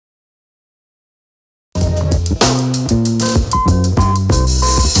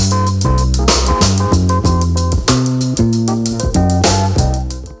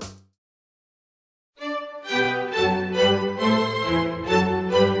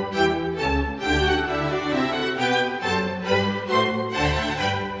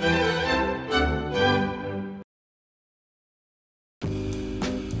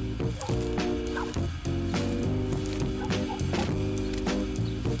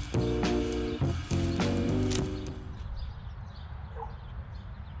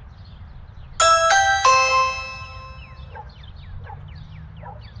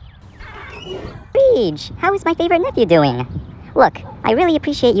Greej, how is my favorite nephew doing? Look, I really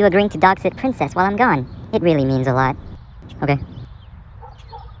appreciate you agreeing to dog-sit Princess while I'm gone. It really means a lot. Okay.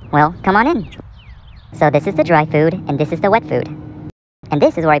 Well, come on in. So this is the dry food, and this is the wet food. And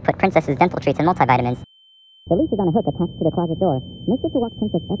this is where I put Princess's dental treats and multivitamins. The leash is on a hook attached to the closet door. Make sure to walk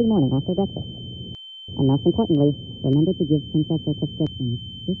Princess every morning after breakfast. And most importantly, remember to give Princess her prescriptions.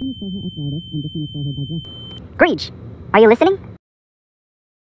 This one is for her arthritis, and this one is for her digestion. Greej, are you listening?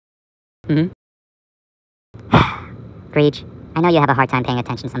 Greej, I know you have a hard time paying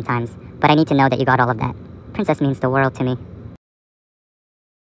attention sometimes, but I need to know that you got all of that. Princess means the world to me.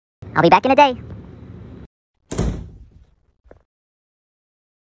 I'll be back in a day.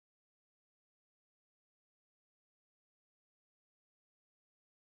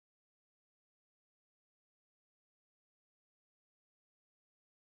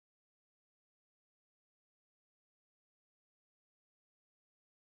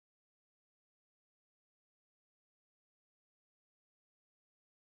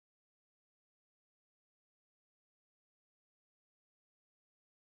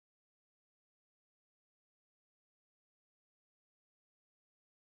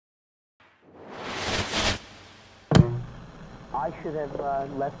 I should have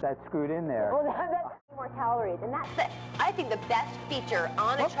left that screwed in there. Well, that's more calories, and I think the best feature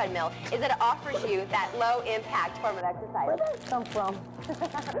on a treadmill is that it offers you that low-impact form of exercise. Where did that come from?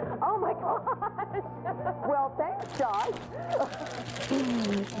 Oh my gosh! Well, thanks, Josh.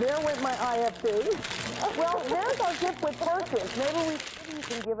 There went my IFB. Well, there's our gift with purchase. Maybe you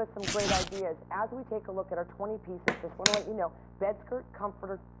can give us some great ideas. As we take a look at our 20 pieces, just want to let you know, bed skirt,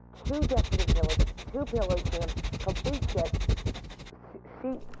 comforter, 2 decorative pillows, 2 pillow jams, complete set,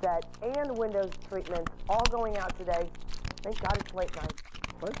 sheet set, and windows treatments, all going out today. Thank God it's late night.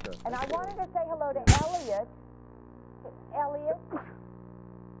 Pleasure. And I wanted to say hello to Elliot. Elliot?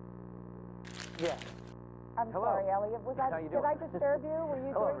 Yes. I'm Hello. sorry, Elliot. Did I disturb you? Were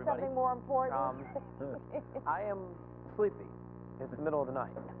you Hello, doing everybody. something more important? I am sleepy. It's the middle of the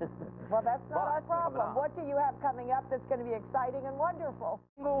night. Well, that's not our But problem. coming up. What do you have coming up that's going to be exciting and wonderful?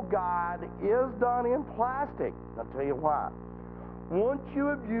 Single guide is done in plastic. I'll tell you why. Once you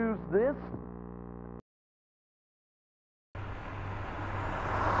have used this,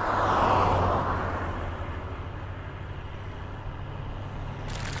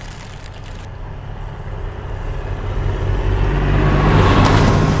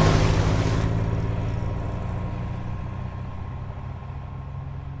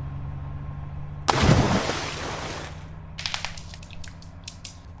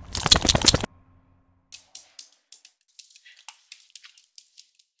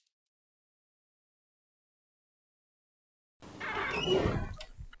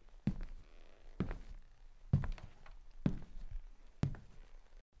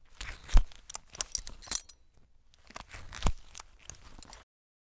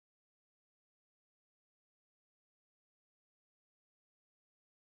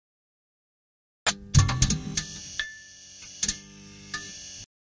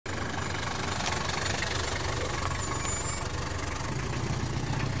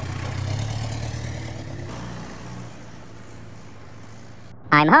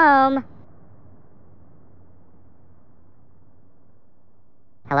 I'm home.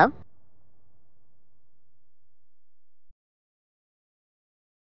 Hello?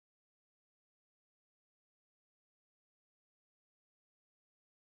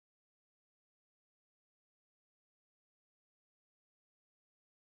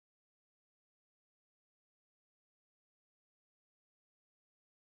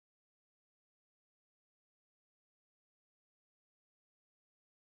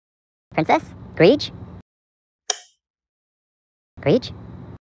 Princess? Greej? Greej?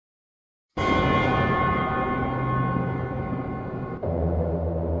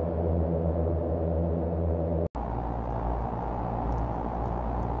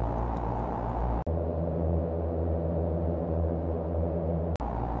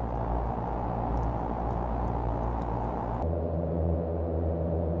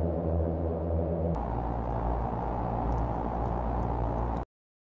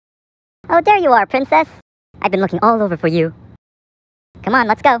 Oh, there you are, Princess. I've been looking all over for you. Come on,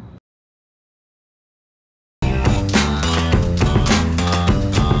 let's go.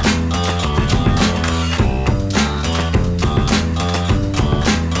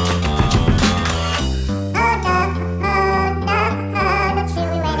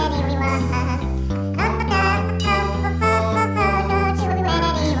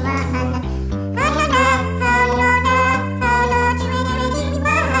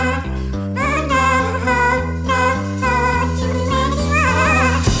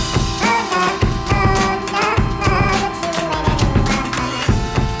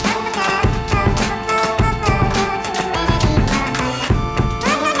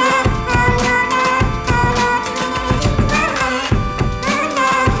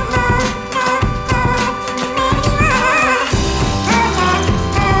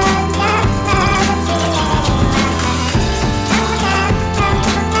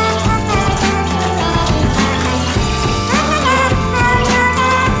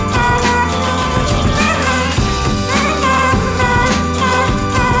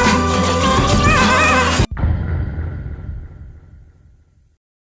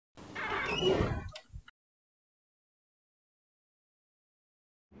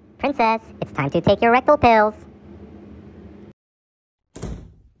 Princess, it's time to take your rectal pills.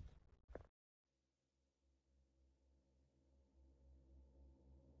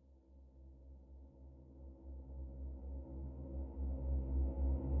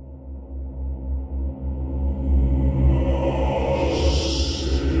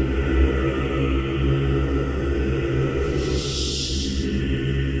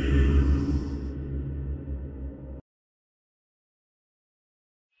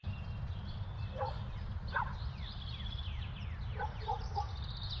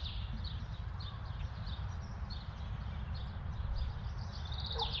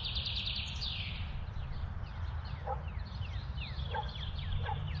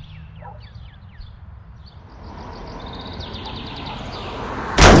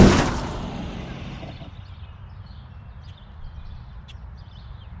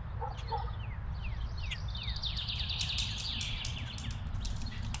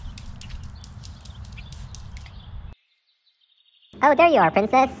 Oh, there you are,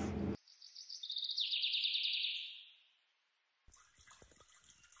 Princess.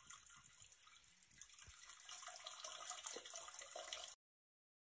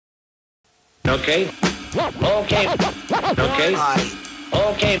 Okay. Okay. Okay.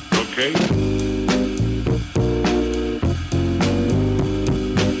 Okay. Okay.